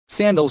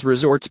Sandals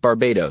Resorts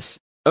Barbados,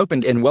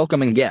 opened and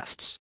welcoming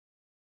guests.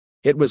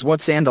 It was what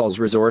Sandals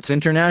Resorts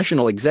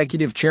International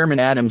Executive Chairman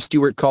Adam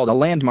Stewart called a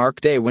landmark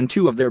day when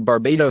two of their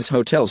Barbados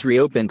hotels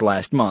reopened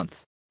last month,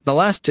 the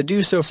last to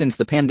do so since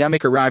the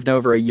pandemic arrived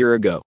over a year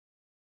ago.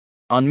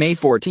 On May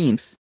 14,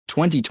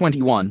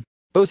 2021,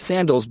 both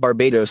Sandals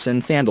Barbados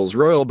and Sandals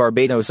Royal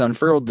Barbados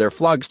unfurled their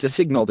flags to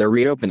signal their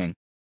reopening.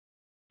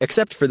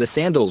 Except for the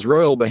Sandals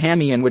Royal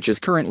Bahamian, which is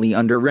currently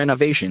under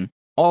renovation,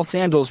 all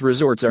Sandals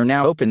resorts are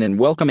now open and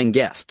welcoming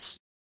guests.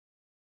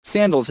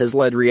 Sandals has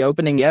led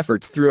reopening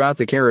efforts throughout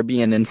the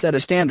Caribbean and set a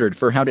standard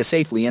for how to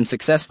safely and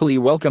successfully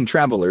welcome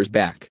travelers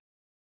back.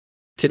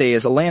 Today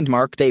is a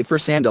landmark day for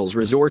Sandals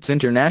Resorts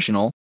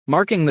International,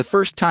 marking the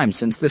first time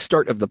since the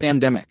start of the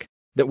pandemic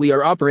that we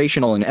are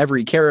operational in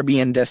every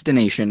Caribbean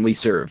destination we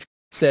serve,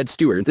 said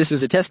Stewart. This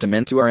is a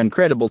testament to our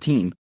incredible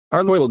team,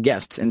 our loyal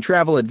guests and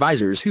travel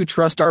advisors who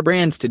trust our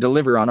brands to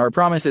deliver on our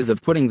promises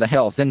of putting the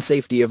health and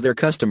safety of their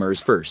customers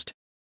first.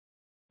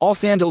 All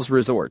Sandals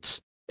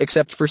resorts,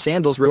 except for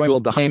Sandals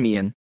Royal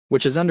Bahamian,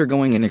 which is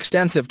undergoing an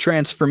extensive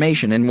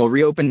transformation and will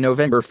reopen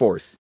November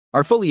 4th,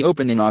 are fully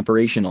open and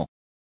operational.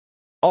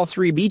 All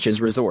three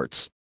beaches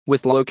resorts,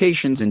 with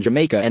locations in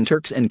Jamaica and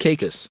Turks and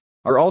Caicos,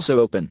 are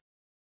also open.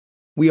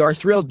 We are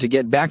thrilled to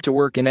get back to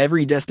work in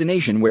every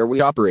destination where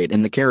we operate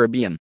in the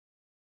Caribbean.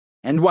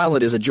 And while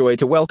it is a joy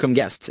to welcome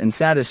guests and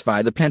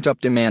satisfy the pent-up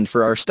demand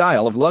for our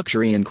style of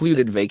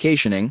luxury-included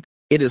vacationing,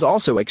 it is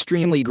also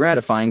extremely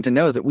gratifying to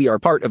know that we are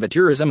part of a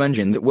tourism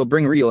engine that will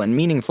bring real and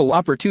meaningful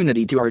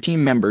opportunity to our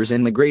team members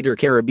in the greater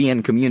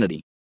Caribbean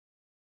community.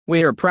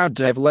 We are proud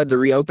to have led the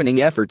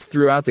reopening efforts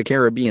throughout the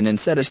Caribbean and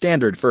set a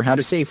standard for how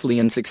to safely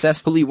and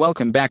successfully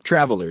welcome back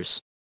travelers.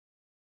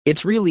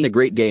 It's really a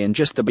great day and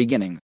just the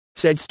beginning,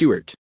 said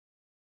Stewart.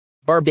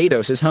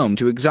 Barbados is home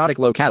to exotic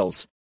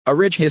locales, a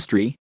rich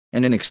history,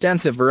 and an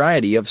extensive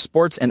variety of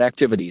sports and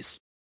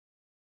activities.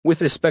 With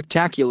a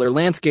spectacular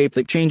landscape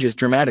that changes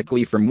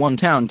dramatically from one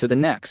town to the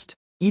next,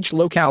 each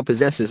locale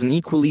possesses an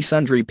equally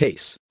sundry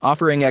pace,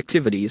 offering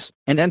activities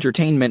and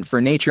entertainment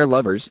for nature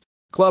lovers,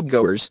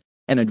 clubgoers,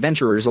 and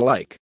adventurers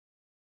alike.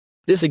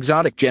 This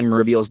exotic gem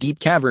reveals deep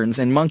caverns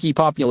and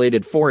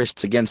monkey-populated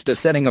forests against a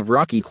setting of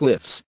rocky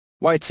cliffs,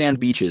 white sand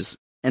beaches,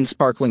 and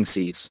sparkling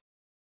seas.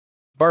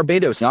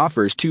 Barbados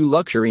offers two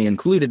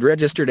luxury-included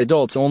registered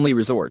adults-only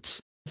resorts,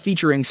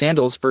 featuring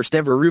Sandals'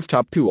 first-ever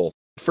rooftop pool,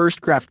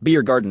 first craft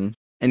beer garden,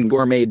 and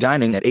gourmet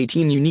dining at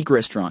 18 unique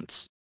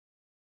restaurants.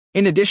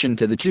 In addition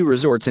to the two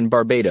resorts in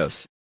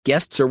Barbados,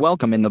 guests are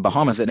welcome in the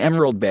Bahamas at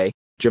Emerald Bay,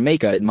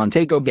 Jamaica at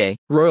Montego Bay,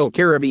 Royal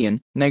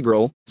Caribbean,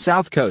 Negril,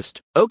 South Coast,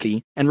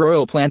 Oki, and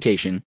Royal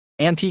Plantation,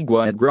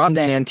 Antigua at Grande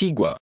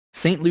Antigua,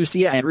 St.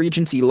 Lucia at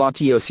Regency La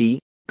Toc,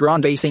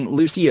 Grande St.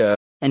 Lucia,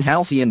 and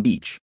Halcyon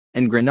Beach,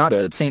 and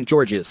Grenada at St.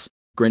 George's,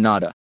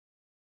 Grenada.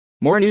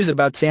 More news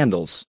about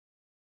Sandals.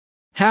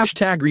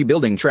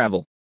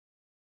 #RebuildingTravel